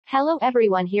Hello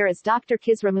everyone, here is Dr.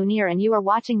 Khizra Muneer and you are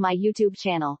watching my YouTube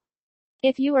channel.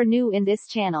 If you are new in this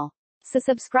channel, so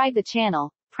subscribe the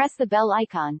channel, press the bell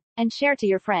icon, and share to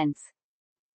your friends.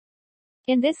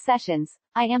 In this sessions,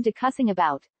 I am discussing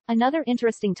about another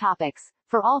interesting topics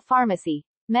for all pharmacy,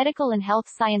 medical and health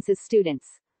sciences students.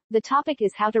 The topic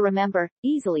is how to remember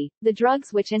easily the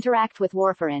drugs which interact with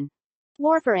warfarin.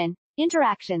 Warfarin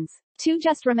interactions. To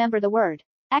just remember the word.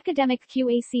 Academic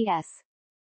QACS.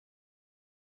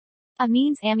 A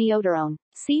means amiodarone,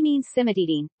 C means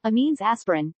cimetidine, A means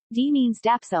aspirin, D means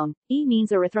dapsone, E means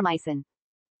erythromycin.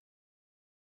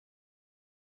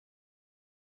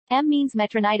 M means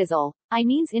metronidazole, I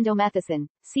means indomethacin,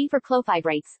 C for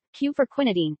clofibrates, Q for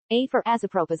quinidine, A for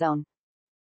azopropazone.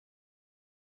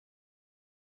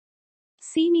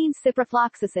 C means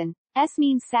ciprofloxacin, S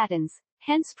means statins,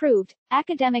 hence proved,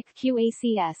 academic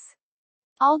QACS.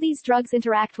 All these drugs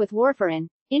interact with warfarin,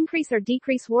 increase or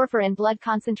decrease warfarin blood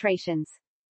concentrations.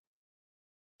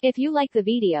 If you like the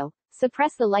video, so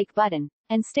press the like button,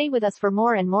 and stay with us for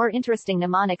more and more interesting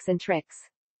mnemonics and tricks.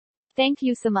 Thank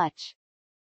you so much.